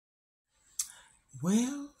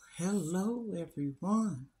Well, hello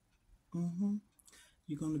everyone.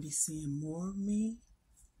 You're going to be seeing more of me,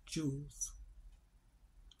 Jules.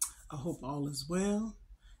 I hope all is well.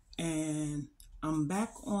 And I'm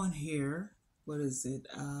back on here. What is it?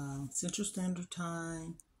 Central Standard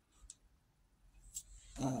Time.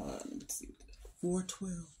 Let's see,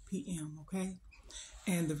 4:12 p.m. Okay.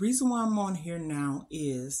 And the reason why I'm on here now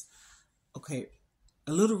is, okay,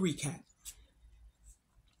 a little recap.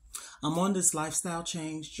 I'm on this lifestyle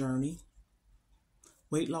change journey,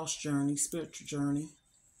 weight loss journey, spiritual journey,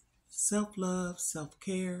 self-love,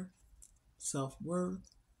 self-care,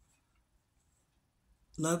 self-worth,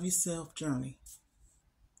 love yourself journey.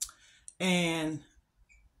 And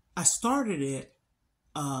I started it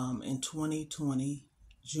in 2020,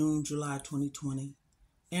 June, July 2020,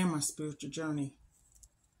 and my spiritual journey,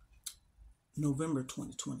 November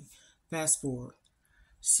 2020. Fast forward.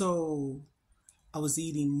 So I was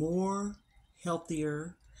eating more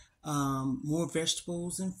healthier, more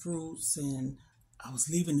vegetables and fruits, and I was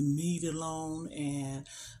leaving the meat alone, and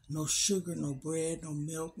no sugar, no bread, no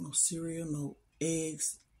milk, no cereal, no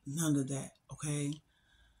eggs, none of that, okay?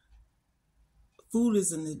 Food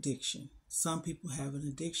is an addiction. Some people have an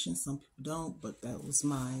addiction, some people don't, but that was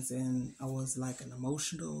mine, and I was like an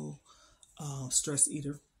emotional stress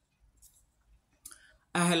eater.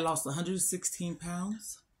 I had lost 116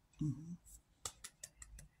 pounds.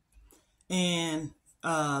 And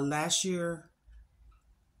last year,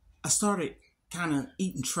 I started kind of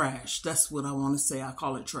eating trash. That's what I want to say. I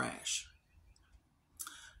call it trash.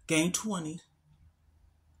 Gained 20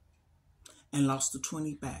 and lost the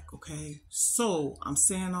 20 back, okay? So I'm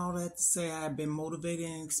saying all that to say I've been motivated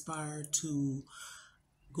and inspired to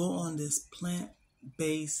go on this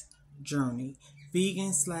plant-based journey.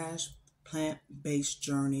 Vegan/plant-based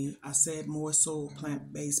journey. I said more so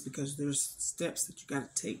plant-based because there's steps that you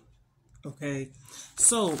got to take. Okay,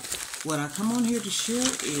 so what I come on here to share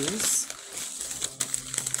is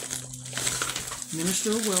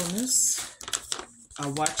Minister of Wellness. I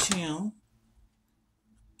watch him.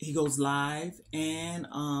 He goes live, and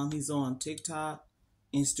he's on TikTok,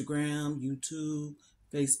 Instagram, YouTube,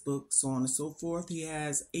 Facebook, so on and so forth. He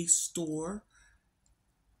has a store,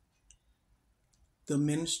 the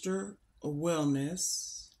Minister of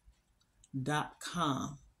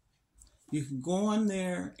Wellness.com. You can go on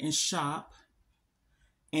there and shop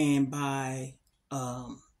and buy,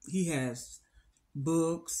 he has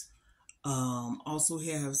books, also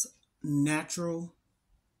he has natural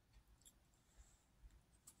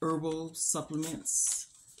herbal supplements.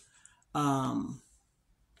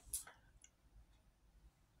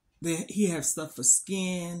 He has stuff for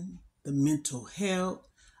skin, the mental health.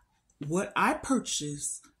 What I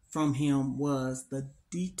purchased from him was the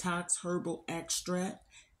Detox Herbal Extract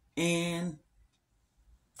and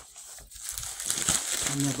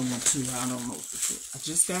another one too. I don't know for sure. I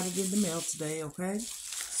just got it in the mail today, okay?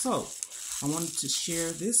 So, I wanted to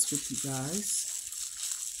share this with you guys.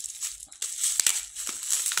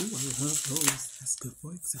 Ooh, I love those. That's good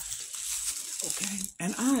for anxiety. Okay,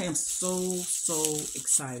 and I am so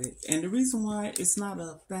excited. And the reason why it's not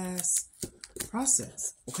a fast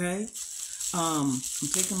process, okay? I'm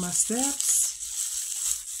taking my steps.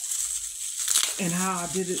 And how I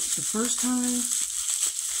did it the first time,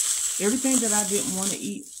 everything that I didn't want to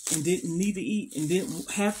eat and didn't need to eat and didn't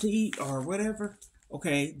have to eat or whatever,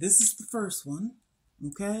 okay, this is the first one,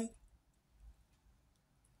 okay?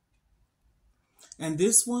 And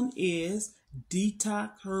this one is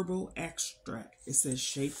Detox Herbal Extract. It says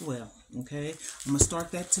Shake Well, okay? I'm going to start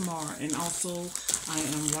that tomorrow. And also, I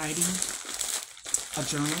am writing a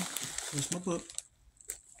journal. Here's my book.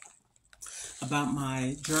 About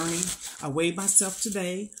my journey. I weighed myself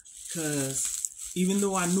today because even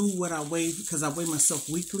though I knew what I weighed, because I weigh myself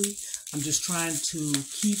weekly, I'm just trying to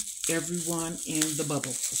keep everyone in the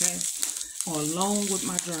bubble, okay? Along with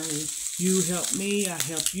my journey, you help me, I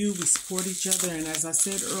help you, we support each other, and as I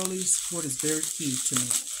said earlier, support is very key to me.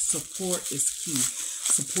 Support is key.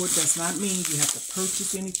 Support does not mean you have to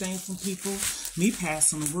purchase anything from people. Me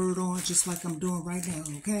passing the word on just like I'm doing right now,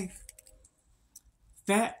 okay?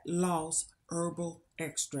 Fat Loss Herbal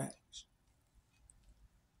Extract.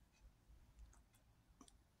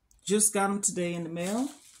 Just got them today in the mail.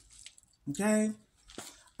 Okay.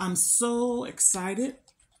 I'm so excited.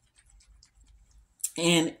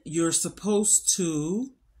 And you're supposed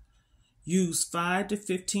to use 5 to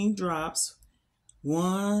 15 drops,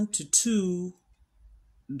 1 to 2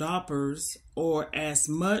 droppers, or as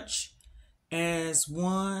much as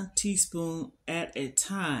 1 teaspoon at a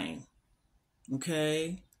time.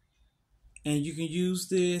 Okay. And you can use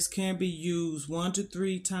this, can be used 1 to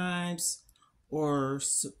 3 times or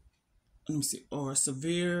let me see, or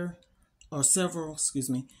severe, or several, excuse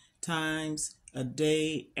me, times a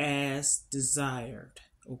day as desired.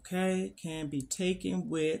 Okay, can be taken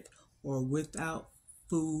with or without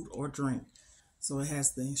food or drink. So it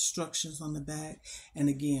has the instructions on the back. And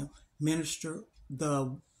again, minister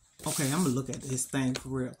the, okay, I'm gonna look at this thing for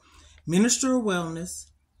real. Minister of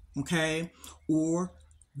Wellness, okay, or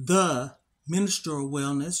the Minister of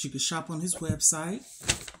Wellness. You can shop on his website.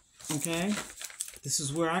 Okay, this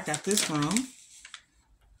is where I got this from.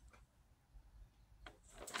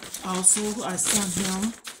 Also, I sent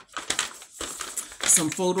him some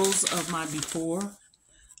photos of my before.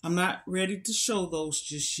 I'm not ready to show those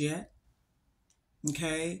just yet.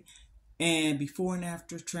 Okay, and before and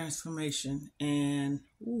after transformation. And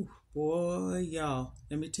ooh, boy, y'all,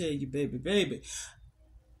 let me tell you, baby,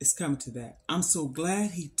 it's coming to that. I'm so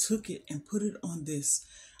glad he took it and put it on this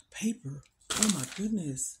paper. Oh my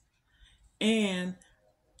goodness. And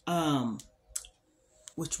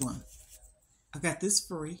which one? I got this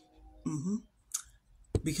free.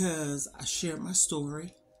 Because I shared my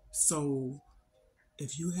story. So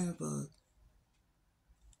if you have a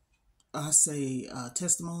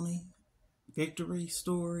testimony, victory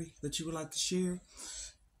story that you would like to share,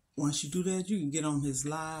 once you do that, you can get on his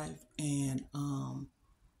live and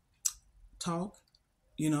talk.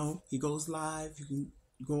 You know, he goes live. You can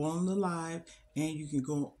go on the live and you can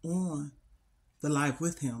go on the live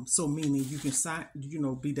with him. So meaning you can sign,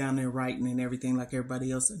 be down there writing and everything like everybody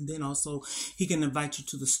else. And then also he can invite you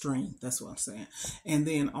to the stream. That's what I'm saying. And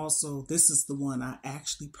then also this is the one I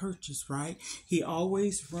actually purchased, right? He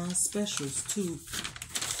always runs specials too,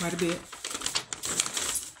 quite a bit.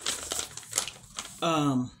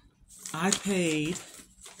 I paid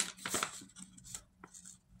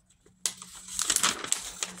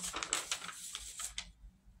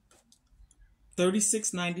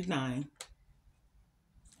 $36.99.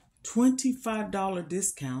 $25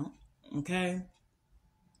 discount, okay?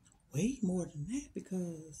 Way more than that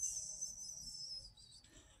because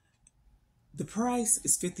the price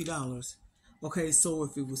is $50. Okay, so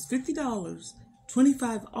if it was $50,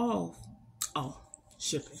 $25 off, oh,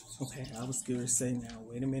 shipping. Okay, I was going to say now,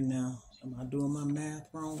 wait a minute now. Am I doing my math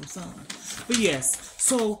wrong or something? But yes,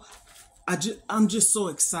 so I'm just so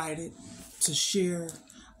excited to share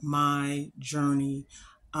my journey.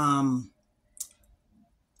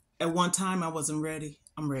 At one time, I wasn't ready.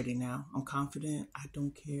 I'm ready now. I'm confident. I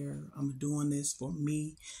don't care. I'm doing this for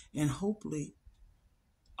me. And hopefully,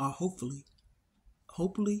 I don't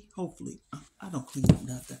clean up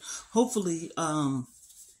nothing. Hopefully,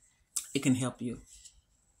 it can help you.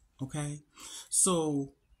 Okay?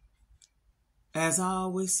 So, as I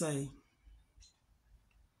always say,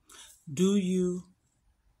 do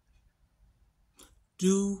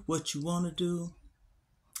what you want to do,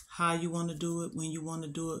 how you want to do it, when you want to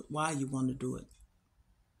do it, why you want to do it.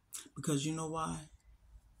 Because you know why?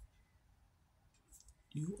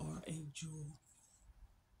 You are a jewel.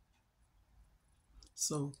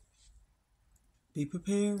 So be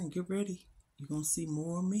prepared and get ready. You're going to see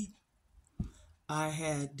more of me.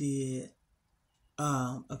 I did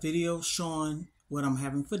a video showing what I'm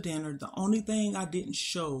having for dinner. The only thing I didn't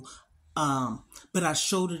show, but I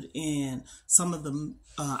showed it in some of the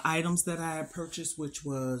items that I had purchased, which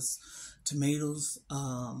was tomatoes,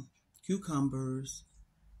 cucumbers,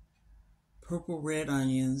 purple red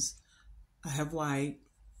onions. I have white,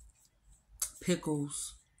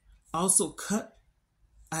 pickles. Also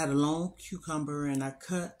I had a long cucumber and I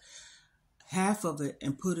cut half of it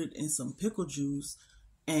and put it in some pickle juice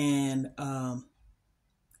and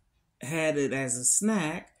had it as a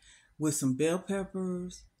snack with some bell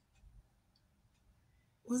peppers.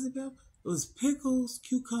 Was it bell peppers? It was pickles,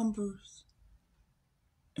 cucumbers,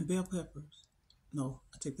 and bell peppers. No,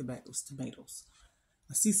 I take that back. It was tomatoes.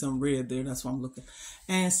 I see some red there. That's why I'm looking.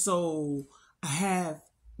 And so I have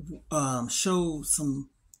showed some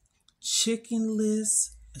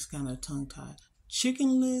chickenless. It's kind of tongue-tied.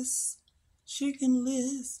 Chickenless,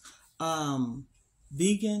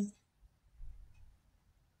 vegan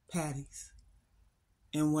patties.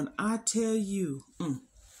 And when I tell you,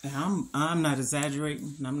 and I'm not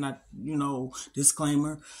exaggerating, and I'm not,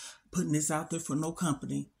 disclaimer, putting this out there for no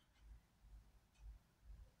company.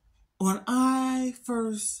 When I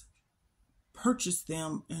first purchased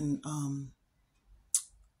them and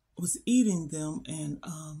was eating them and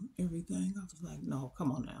everything, I was like, no,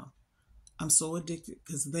 come on now. I'm so addicted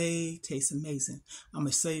because they taste amazing. I'm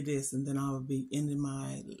going to say this and then I will be ending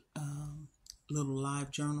my little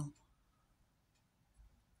live journal.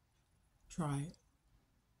 Try it.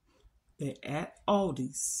 They're at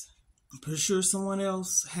Aldi's. I'm pretty sure someone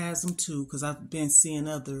else has them too because I've been seeing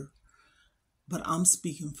other but I'm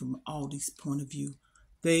speaking from Aldi's point of view.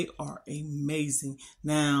 They are amazing.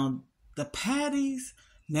 Now, the patties,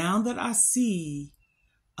 now that I see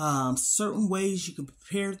certain ways you can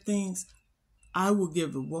prepare things, I will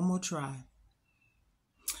give it one more try.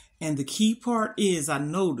 And the key part is, I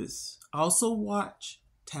notice, also watch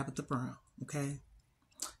Tabitha Brown, okay?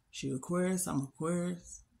 She Aquarius, I'm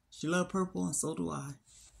Aquarius. She love purple, and so do I.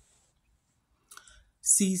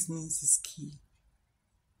 Seasonings is key.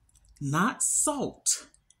 Not salt.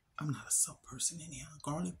 I'm not a salt person anyhow.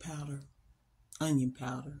 Garlic powder, onion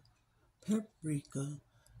powder, paprika,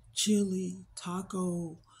 chili,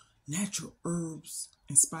 taco, natural herbs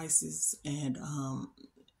and spices, and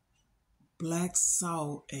black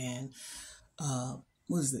salt, and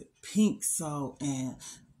pink salt. And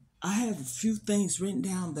I have a few things written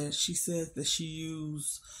down that she says that she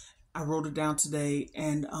used. I wrote it down today.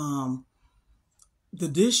 And the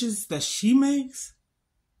dishes that she makes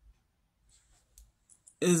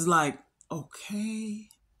is like, okay,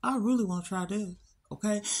 I really want to try this.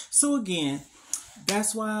 Okay. So again,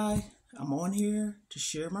 that's why I'm on here, to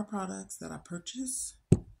share my products that I purchase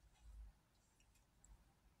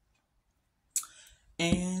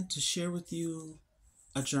and to share with you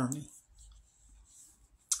a journey.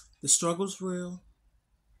 The struggle's real,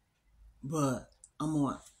 but I'm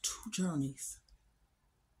on 2 journeys.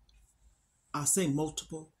 I say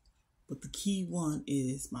multiple, but the key one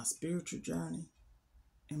is my spiritual journey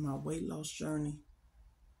and my weight loss journey.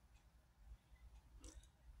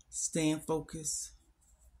 Staying focused,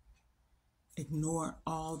 ignore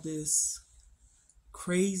all this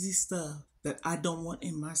crazy stuff that I don't want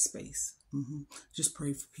in my space. Just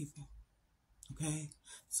pray for people. Okay?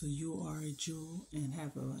 So you are a jewel, and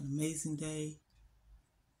have an amazing day.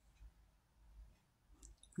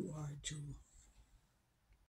 You are a jewel.